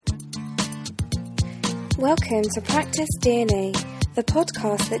Welcome to practiceDNA, the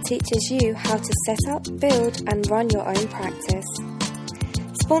podcast that teaches you how to set up, build and run your own practice.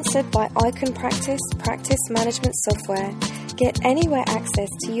 Sponsored by Icon Practice Management Software. Get anywhere access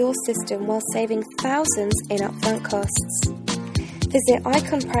to your system while saving thousands in upfront costs. Visit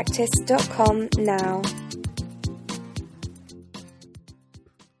iconpractice.com now.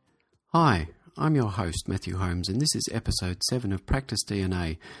 Hi, I'm your host, Matthew Holmes, and this is episode 7 of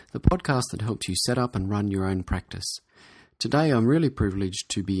practiceDNA, the podcast that helps you set up and run your own practice. Today I'm really privileged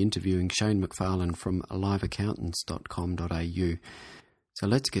to be interviewing Shane Macfarlane from liveaccountants.com.au. So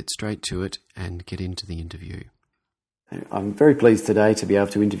let's get straight to it and get into the interview. I'm very pleased today to be able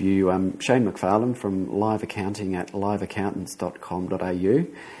to interview Shane Macfarlane from Live Accounting at liveaccountants.com.au.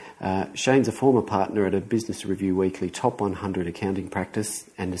 Shane's a former partner at a Business Review Weekly Top 100 accounting practice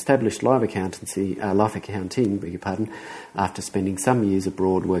and established Live Accounting after spending some years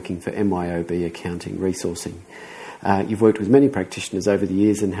abroad working for MYOB Accounting Resourcing. You've worked with many practitioners over the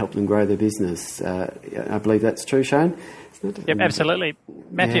years and helped them grow their business. I believe that's true, Shane? Yep, absolutely.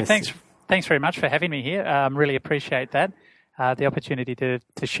 Matthew, yes. Thanks very much for having me here. Really appreciate that, the opportunity to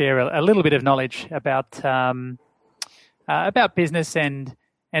share a little bit of knowledge about business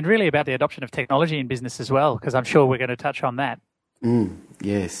and really about the adoption of technology in business as well, because I'm sure we're going to touch on that.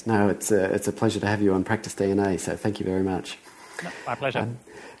 Yes, no, it's a pleasure to have you on practiceDNA, so thank you very much. No, my pleasure.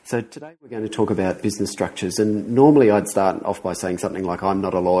 So today we're going to talk about business structures, and normally I'd start off by saying something like I'm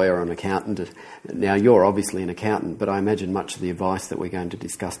not a lawyer or an accountant. Now you're obviously an accountant, but I imagine much of the advice that we're going to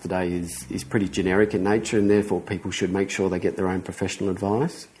discuss today is pretty generic in nature, and therefore people should make sure they get their own professional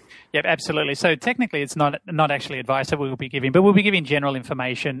advice. Yep, absolutely. So technically it's not actually advice that we'll be giving, but we'll be giving general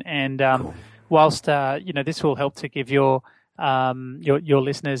information, and cool. Whilst this will help to give your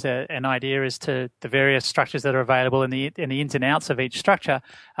listeners an idea as to the various structures that are available and the ins and outs of each structure,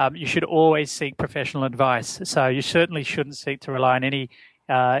 you should always seek professional advice. So you certainly shouldn't seek to rely on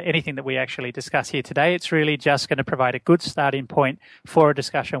anything that we actually discuss here today. It's really just going to provide a good starting point for a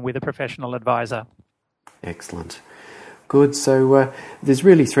discussion with a professional advisor. Excellent. Good. So there's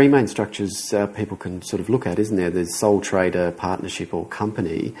really three main structures people can sort of look at, isn't there? There's sole trader, partnership or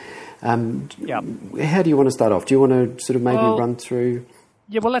company. Yep. How do you want to start off? Do you want to sort of maybe run through?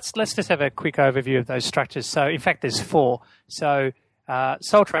 Yeah, well, let's just have a quick overview of those structures. So, in fact, there's four. So,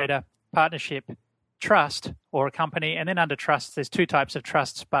 sole trader, partnership, trust, or a company, and then under trusts, there's two types of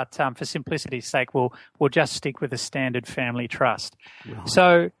trusts. But for simplicity's sake, we'll just stick with a standard family trust. Right.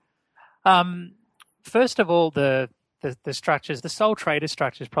 So, first of all, the structures, the sole trader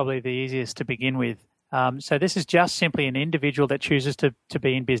structure is probably the easiest to begin with. So this is just simply an individual that chooses to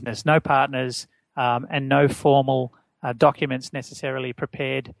be in business, no partners and no formal documents necessarily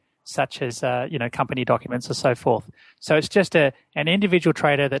prepared, such as company documents or so forth. So it's just an individual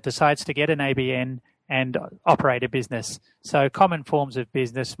trader that decides to get an ABN and operate a business. So common forms of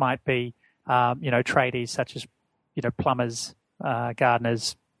business might be tradies such as plumbers,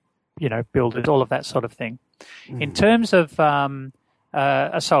 gardeners, builders, all of that sort of thing. Mm. In terms of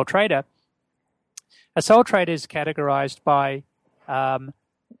a sole trader is categorized by,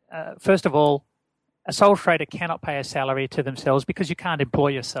 first of all, a sole trader cannot pay a salary to themselves because you can't employ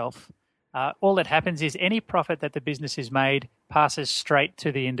yourself. All that happens is any profit that the business is made passes straight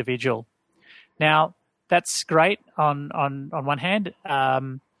to the individual. Now, that's great on one hand.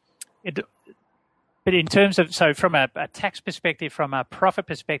 But in terms of, so from a tax perspective, from a profit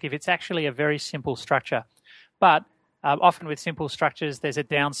perspective, it's actually a very simple structure. But often with simple structures, there's a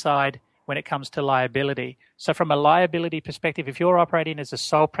downside when it comes to liability. So from a liability perspective, if you're operating as a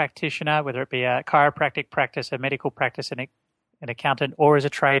sole practitioner, whether it be a chiropractic practice, a medical practice, an accountant, or as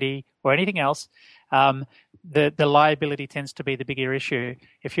a tradie or anything else, the liability tends to be the bigger issue.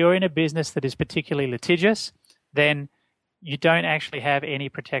 If you're in a business that is particularly litigious, then you don't actually have any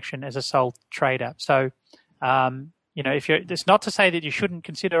protection as a sole trader. So, it's not to say that you shouldn't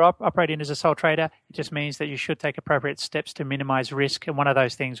consider operating as a sole trader. It just means that you should take appropriate steps to minimize risk. And one of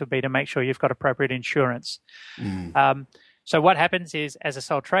those things would be to make sure you've got appropriate insurance. Mm. So what happens is, as a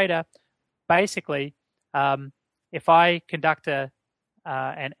sole trader, basically, if I conduct an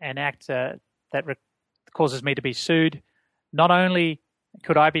act that causes me to be sued, not only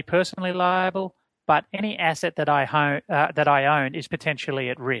could I be personally liable, but any asset that I own is potentially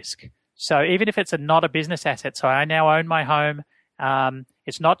at risk. So even if it's not a business asset, so I now own my home,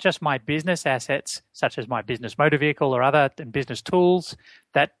 it's not just my business assets, such as my business motor vehicle or other business tools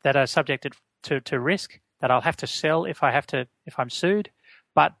that are subjected to risk that I'll have to sell if I'm sued,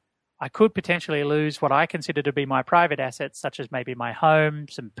 but I could potentially lose what I consider to be my private assets, such as maybe my home,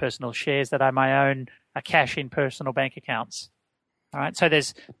 some personal shares that I may own, a cash in personal bank accounts. All right, so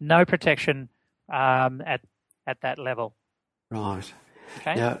there's no protection at that level. Right.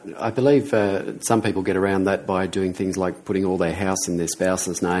 Okay. Yeah, I believe some people get around that by doing things like putting all their house in their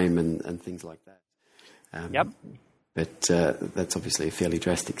spouse's name and things like that. Yep. But that's obviously a fairly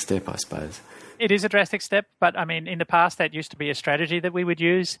drastic step, I suppose. It is a drastic step, but I mean, in the past, that used to be a strategy that we would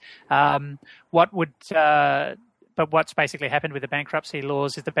use. But what's basically happened with the bankruptcy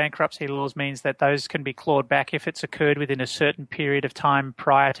laws is the bankruptcy laws means that those can be clawed back if it's occurred within a certain period of time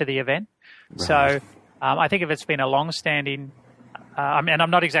prior to the event. Right. So I think if it's been a long-standing, and I'm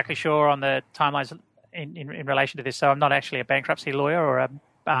not exactly sure on the timelines in relation to this, so I'm not actually a bankruptcy lawyer or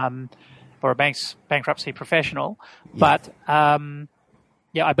a bank's bankruptcy professional, but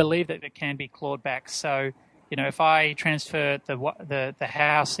I believe that it can be clawed back. So, if I transfer the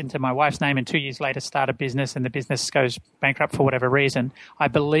house into my wife's name and 2 years later start a business and the business goes bankrupt for whatever reason, I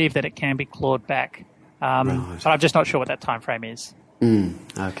believe that it can be clawed back. Right. But I'm just not sure what that time frame is.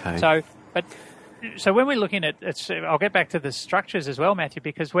 Okay. So when we're looking at, I'll get back to the structures as well, Matthew,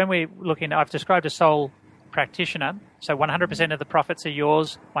 because when we're looking, I've described a sole practitioner, so 100% of the profits are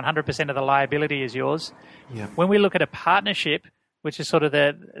yours, 100% of the liability is yours. Yep. When we look at a partnership, which is sort of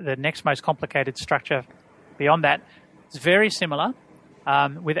the next most complicated structure beyond that, it's very similar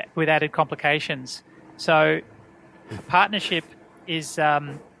with added complications. So a partnership is,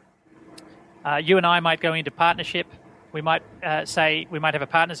 you and I might go into partnership. We might say we might have a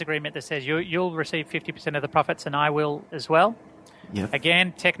partners agreement that says you'll receive 50% of the profits and I will as well. Yep.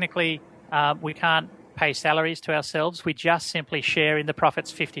 Again, technically, we can't pay salaries to ourselves. We just simply share in the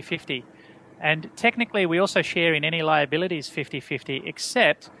profits 50-50. And technically, we also share in any liabilities 50-50,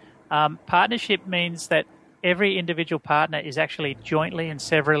 except partnership means that every individual partner is actually jointly and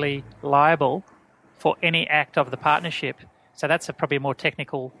severally liable for any act of the partnership. So that's probably a more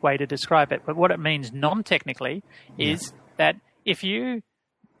technical way to describe it. But what it means non-technically is that if you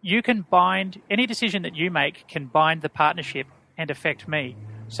can bind, any decision that you make can bind the partnership and affect me.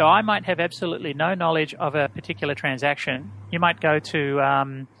 So I might have absolutely no knowledge of a particular transaction. You might go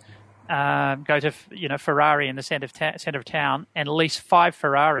to Ferrari in the centre of town and lease 5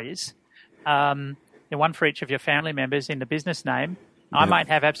 Ferraris, one for each of your family members in the business name. I might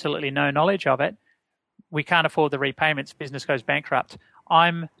have absolutely no knowledge of it. We can't afford the repayments. Business goes bankrupt.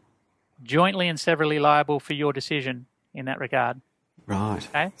 I'm jointly and severally liable for your decision in that regard. Right.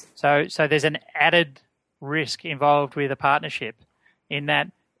 Okay. So there's an added risk involved with a partnership in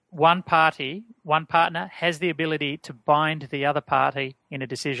that one partner has the ability to bind the other party in a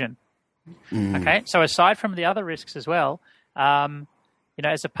decision. Okay. So aside from the other risks as well,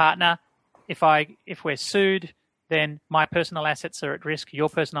 as a partner, if we're sued, then my personal assets are at risk, your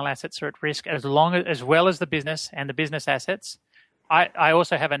personal assets are at risk, as well as the business and the business assets. I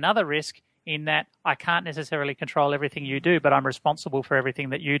also have another risk in that I can't necessarily control everything you do, but I'm responsible for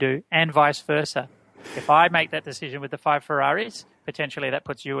everything that you do, and vice versa. If I make that decision with the 5 Ferraris, potentially that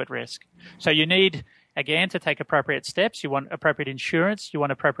puts you at risk. So you need, again, to take appropriate steps. You want appropriate insurance. You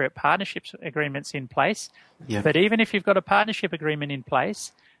want appropriate partnership agreements in place. Yep. But even if you've got a partnership agreement in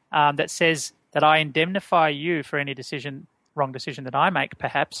place that says that I indemnify you for any wrong decision that I make,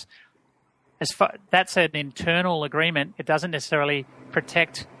 perhaps, that's an internal agreement. It doesn't necessarily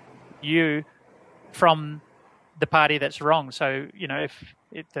protect you from the party that's wrong. So,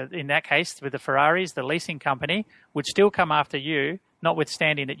 in that case, with the Ferraris, the leasing company would still come after you,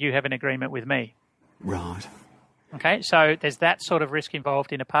 notwithstanding that you have an agreement with me. Right. Okay, so there's that sort of risk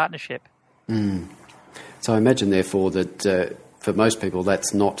involved in a partnership. So I imagine, therefore, that for most people,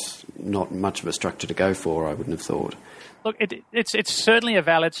 that's not much of a structure to go for, I wouldn't have thought. Look, it's certainly a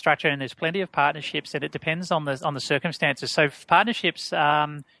valid structure, and there's plenty of partnerships, and it depends on the circumstances. So partnerships,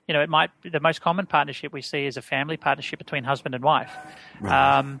 the most common partnership we see is a family partnership between husband and wife,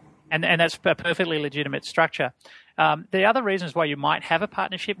 right. And that's a perfectly legitimate structure. The other reasons why you might have a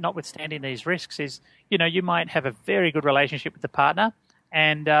partnership, notwithstanding these risks, is you might have a very good relationship with the partner,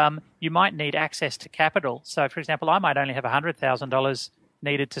 and you might need access to capital. So, for example, I might only have $100,000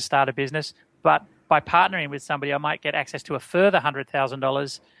 needed to start a business, but by partnering with somebody, I might get access to a further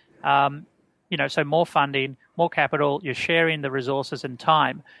 $100,000. So more funding, more capital. You're sharing the resources and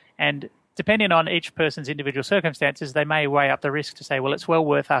time, and depending on each person's individual circumstances, they may weigh up the risk to say, well, it's well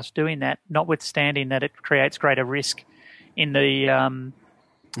worth us doing that, notwithstanding that it creates greater risk in the on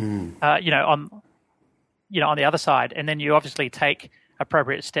the other side. And then you obviously take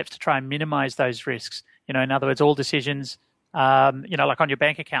appropriate steps to try and minimize those risks. In other words, all decisions, like on your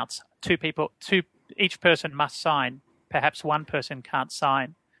bank accounts, each person must sign. Perhaps one person can't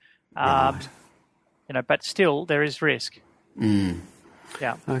sign. Right. But still there is risk.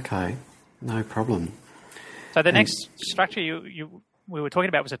 Yeah. Okay. No problem. So the next structure we were talking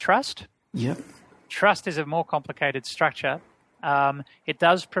about was a trust. Yep. trust is a more complicated structure. It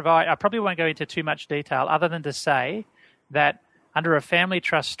does provide, I probably won't go into too much detail other than to say that under a family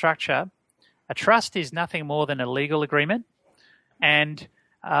trust structure, a trust is nothing more than a legal agreement. And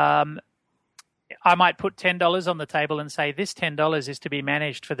I might put $10 on the table and say this $10 is to be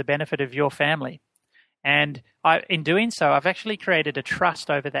managed for the benefit of your family. And in doing so, I've actually created a trust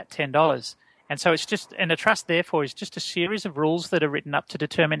over that $10. And so a trust therefore is just a series of rules that are written up to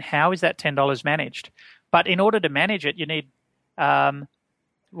determine how is that $10 managed. But in order to manage it, you need,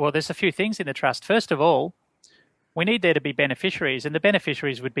 there's a few things in the trust. First of all, we need there to be beneficiaries, and the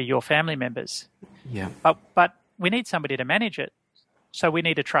beneficiaries would be your family members. Yeah. But we need somebody to manage it. So we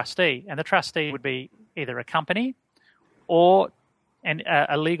need a trustee, and the trustee would be either a company or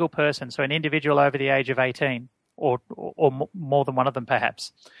a legal person, so an individual over the age of 18 or more than one of them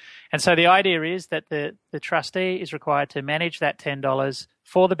perhaps. And so the idea is that the trustee is required to manage that $10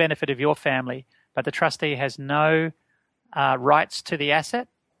 for the benefit of your family, but the trustee has no rights to the asset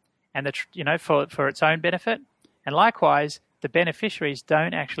and for its own benefit. And likewise, the beneficiaries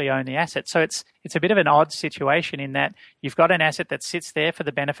don't actually own the asset. So it's a bit of an odd situation in that you've got an asset that sits there for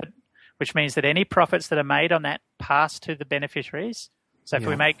the benefit, which means that any profits that are made on that pass to the beneficiaries. So if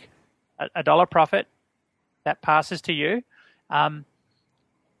we make a dollar profit, that passes to you. And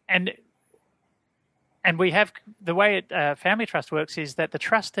we have the way family trust works is that the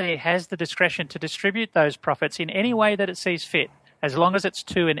trustee has the discretion to distribute those profits in any way that it sees fit, as long as it's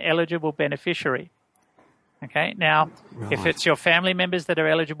to an eligible beneficiary. Okay, now, if it's your family members that are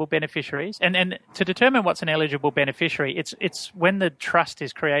eligible beneficiaries, and to determine what's an eligible beneficiary, it's when the trust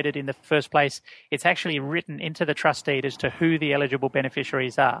is created in the first place, it's actually written into the trust deed as to who the eligible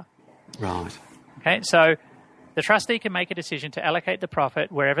beneficiaries are. Right. Okay, so the trustee can make a decision to allocate the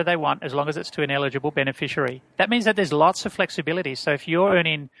profit wherever they want as long as it's to an eligible beneficiary. That means that there's lots of flexibility. So if you're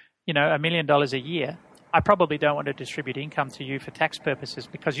earning, $1 million a year, I probably don't want to distribute income to you for tax purposes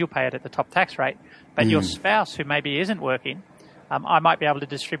because you'll pay it at the top tax rate. But your spouse, who maybe isn't working, I might be able to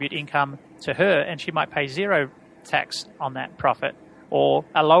distribute income to her and she might pay zero tax on that profit or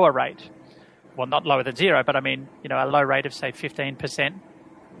a lower rate. Well, not lower than zero, but I mean, a low rate of, say, 15%.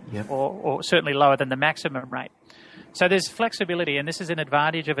 Yep. Or certainly lower than the maximum rate. So there's flexibility, and this is an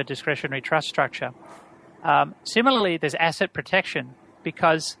advantage of a discretionary trust structure. Similarly, there's asset protection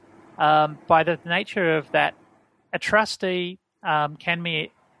because by the nature of that, a trustee can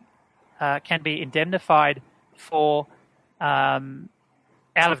be indemnified for out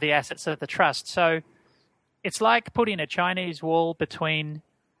of the assets of the trust. So it's like putting a Chinese wall between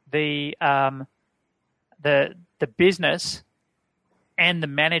the business and the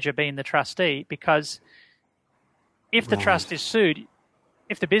manager being the trustee, because if the trust is sued,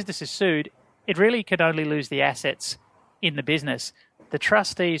 if the business is sued, it really could only lose the assets in the business. The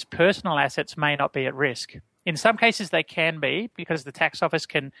trustee's personal assets may not be at risk. In some cases, they can be because the tax office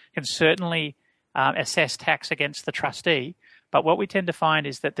can certainly assess tax against the trustee. But what we tend to find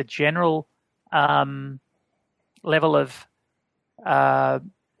is that the general level of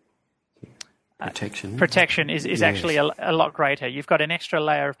protection is actually a lot greater. You've got an extra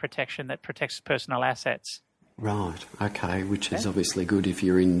layer of protection that protects personal assets. Right. Okay. Which is obviously good if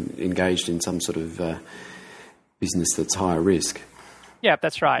you're engaged in some sort of business that's higher risk. Yeah,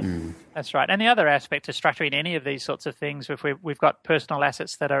 that's right. That's right. And the other aspect to structuring any of these sorts of things, if we've got personal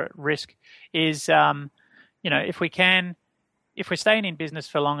assets that are at risk, is if we're staying in business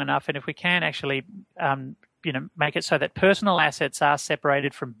for long enough, and if we can actually make it so that personal assets are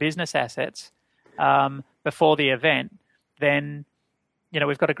separated from business assets before the event, then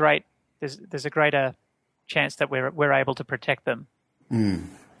we've got there's a greater chance that we're able to protect them.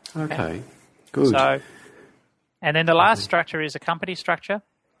 Okay. Good. So, and then the last structure is a company structure.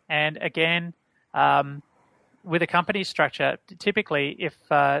 And again, with a company structure, typically if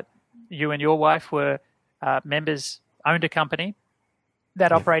you and your wife were members, owned a company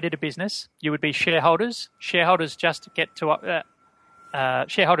that operated a business, you would be shareholders. Shareholders just get to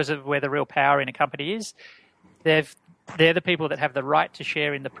shareholders are where the real power in a company is. They're the people that have the right to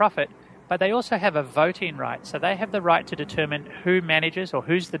share in the profit, but they also have a voting right. So they have the right to determine who manages or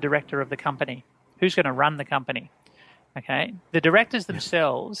who's the director of the company, who's going to run the company. Okay, the directors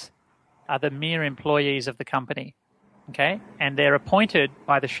themselves are the mere employees of the company. Okay, and they're appointed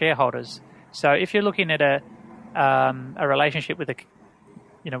by the shareholders. So if you're looking at a relationship with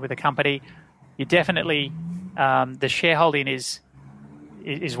a company, you definitely the shareholding is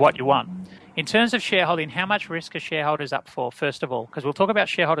what you want. In terms of shareholding, how much risk are shareholders up for, first of all? Because we'll talk about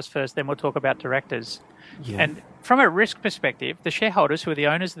shareholders first, then we'll talk about directors. Yeah. And from a risk perspective, the shareholders, who are the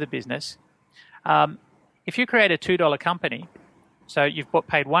owners of the business, if you create a $2 company, so you've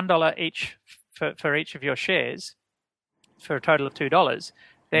paid $1 each for each of your shares for a total of $2,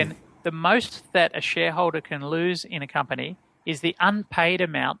 then the most that a shareholder can lose in a company is the unpaid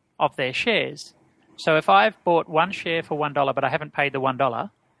amount of their shares. So if I've bought one share for $1, but I haven't paid the $1,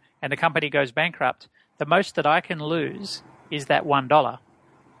 and the company goes bankrupt, the most that I can lose is that $1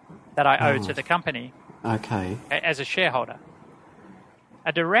 that I owe to the company. Okay. As a shareholder.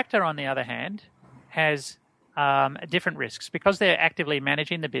 A director, on the other hand, has different risks. Because they're actively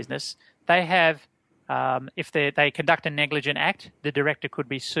managing the business, they have, if they conduct a negligent act, the director could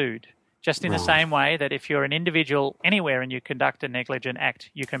be sued. Just in the same way that if you're an individual anywhere and you conduct a negligent act,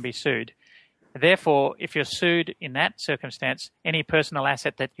 you can be sued. Therefore, if you're sued in that circumstance, any personal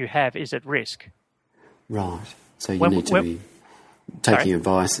asset that you have is at risk. Right. So you need to be taking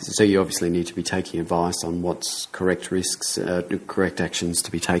advice. So you obviously need to be taking advice on what's correct risks, correct actions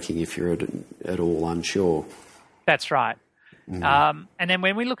to be taking if you're at all unsure. That's right. And then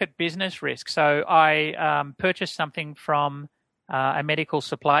when we look at business risk, so I purchased something from a medical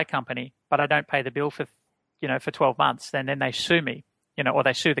supply company, but I don't pay the bill for 12 months, then they sue me, or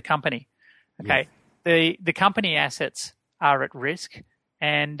they sue the company. Okay. Yeah. The company assets are at risk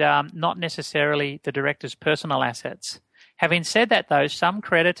and not necessarily the director's personal assets. Having said that, though, some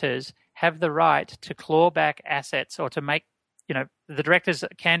creditors have the right to claw back assets or to make, the directors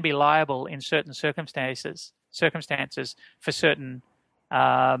can be liable in certain circumstances for certain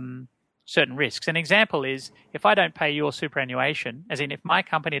risks. An example is if I don't pay your superannuation, as in if my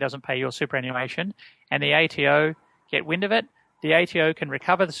company doesn't pay your superannuation and the ATO get wind of it, the ATO can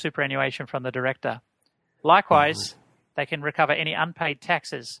recover the superannuation from the director. Likewise, they can recover any unpaid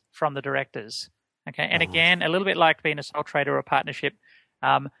taxes from the directors. Okay, and again, a little bit like being a sole trader or a partnership,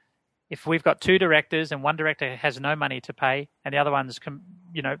 if we've got two directors and one director has no money to pay and the other one's,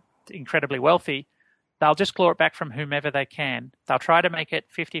 incredibly wealthy, they'll just claw it back from whomever they can. They'll try to make it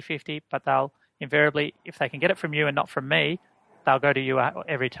 50-50, but they'll invariably, if they can get it from you and not from me, they'll go to you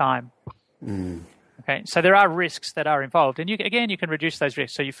every time. Okay, so there are risks that are involved, and you can reduce those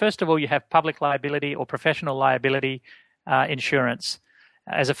risks. So first of all, you have public liability or professional liability insurance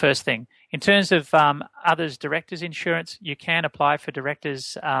as a first thing. In terms of others' directors' insurance, you can apply for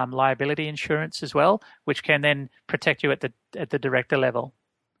directors' liability insurance as well, which can then protect you at the director level.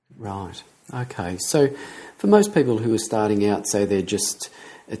 Right. Okay. So for most people who are starting out, say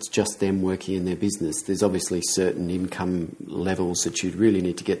it's just them working in their business, there's obviously certain income levels that you'd really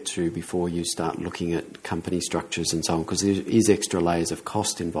need to get to before you start looking at company structures and so on, because there is extra layers of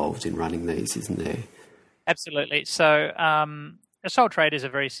cost involved in running these, isn't there? Absolutely. So a sole trader is a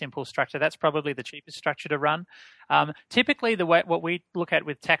very simple structure. That's probably the cheapest structure to run. Typically, what we look at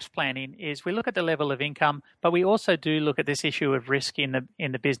with tax planning is we look at the level of income, but we also do look at this issue of risk in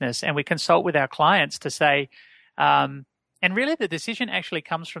the business, and we consult with our clients to say, and really the decision actually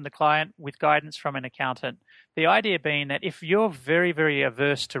comes from the client with guidance from an accountant. The idea being that if you're very, very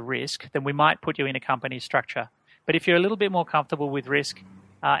averse to risk, then we might put you in a company structure. But if you're a little bit more comfortable with risk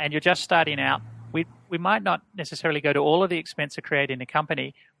and you're just starting out, we might not necessarily go to all of the expense of creating a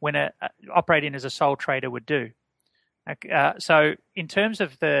company when operating as a sole trader would do. So in terms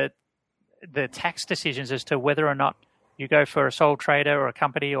of the tax decisions as to whether or not you go for a sole trader or a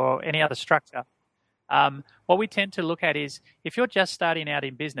company or any other structure, what we tend to look at is if you're just starting out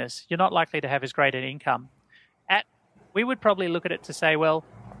in business, you're not likely to have as great an income. We would probably look at it to say, well,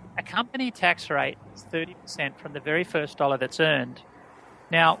 a company tax rate is 30% from the very first dollar that's earned.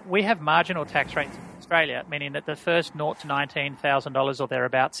 Now, we have marginal tax rates in Australia, meaning that the first $0 to $19,000 or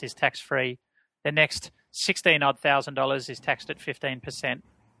thereabouts is tax-free. The next $16,000 is taxed at 15%.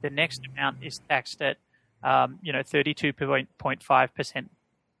 The next amount is taxed at 32.5%,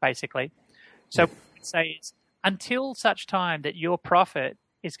 basically. So what we'd say is until such time that your profit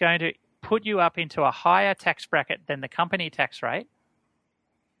is going to put you up into a higher tax bracket than the company tax rate,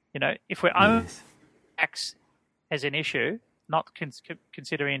 if we're only tax as an issue, not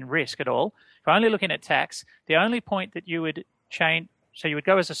considering risk at all, if we're only looking at tax, the only point that you would change, so you would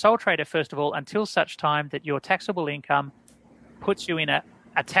go as a sole trader, first of all, until such time that your taxable income puts you in a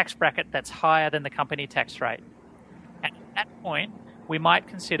tax bracket that's higher than the company tax rate. And at that point, we might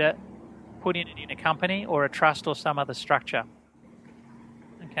consider putting it in a company or a trust or some other structure.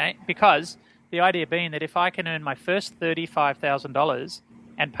 Okay? Because the idea being that if I can earn my first $35,000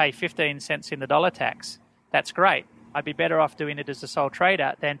 and pay 15 cents in the dollar tax, that's great. I'd be better off doing it as a sole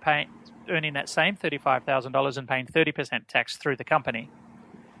trader than earning that same $35,000 and paying 30% tax through the company.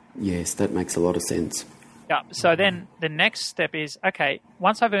 Yes, that makes a lot of sense. Yeah. So then the next step is, okay,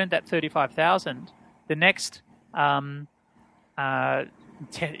 once I've earned that $35,000, the next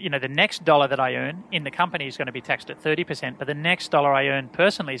the next dollar that I earn in the company is going to be taxed at 30%, but the next dollar I earn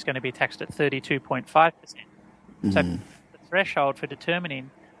personally is going to be taxed at 32.5%. So the threshold for determining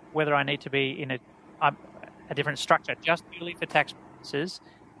whether I need to be in a different structure just purely for tax purposes,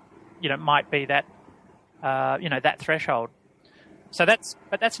 might be that, that threshold. So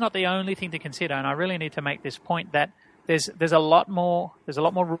that's not the only thing to consider, and I really need to make this point that there's a lot more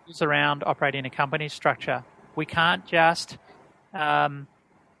rules around operating a company structure. We can't just,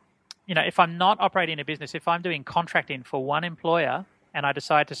 if I'm not operating a business, if I'm doing contracting for one employer and I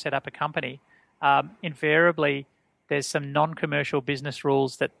decide to set up a company, invariably there's some non-commercial business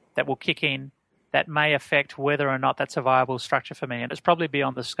rules that will kick in that may affect whether or not that's a viable structure for me. And it's probably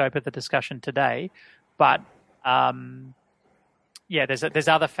beyond the scope of the discussion today, but there's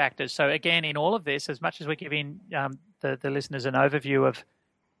other factors. So again, in all of this, as much as we're giving the listeners an overview of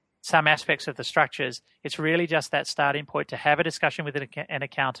some aspects of the structures, it's really just that starting point to have a discussion with an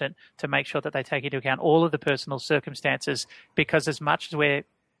accountant to make sure that they take into account all of the personal circumstances, because as much as we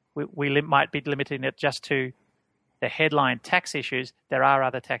might be limiting it just to the headline tax issues, there are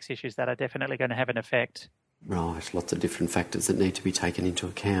other tax issues that are definitely going to have an effect. Right, lots of different factors that need to be taken into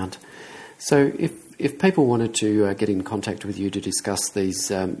account. So if people wanted to get in contact with you to discuss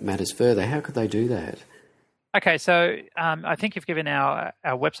these matters further, how could they do that? Okay, so I think you've given our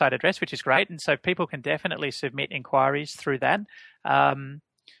website address, which is great, and so people can definitely submit inquiries through that. And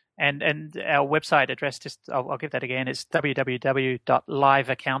our website address, I'll give that again, is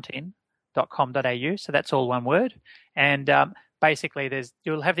www.liveaccounting.com.au. So that's all one word, and basically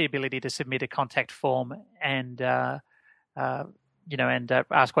you'll have the ability to submit a contact form and ask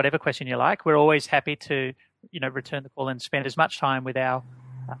whatever question you like. We're always happy to return the call and spend as much time with our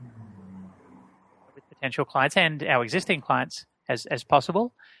potential clients and our existing clients as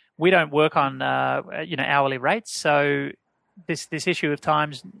possible. We don't work on hourly rates, so this issue of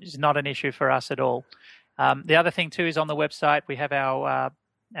times is not an issue for us at all. The other thing too is on the website we have our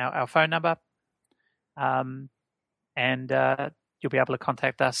phone number, and you'll be able to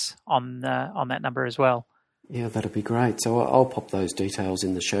contact us on that number as well. Yeah, that'd be great. So I'll pop those details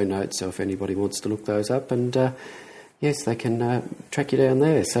in the show notes, so if anybody wants to look those up, and yes, they can track you down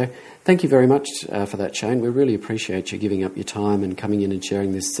there. So thank you very much for that, Shane. We really appreciate you giving up your time and coming in and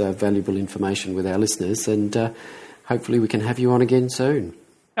sharing this valuable information with our listeners, and hopefully we can have you on again soon.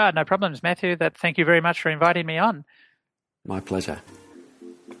 No problems, Matthew. Thank you very much for inviting me on. My pleasure.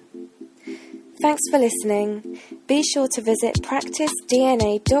 Thanks for listening. Be sure to visit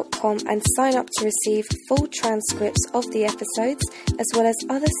practicedna.com and sign up to receive full transcripts of the episodes, as well as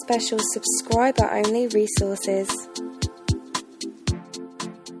other special subscriber-only resources.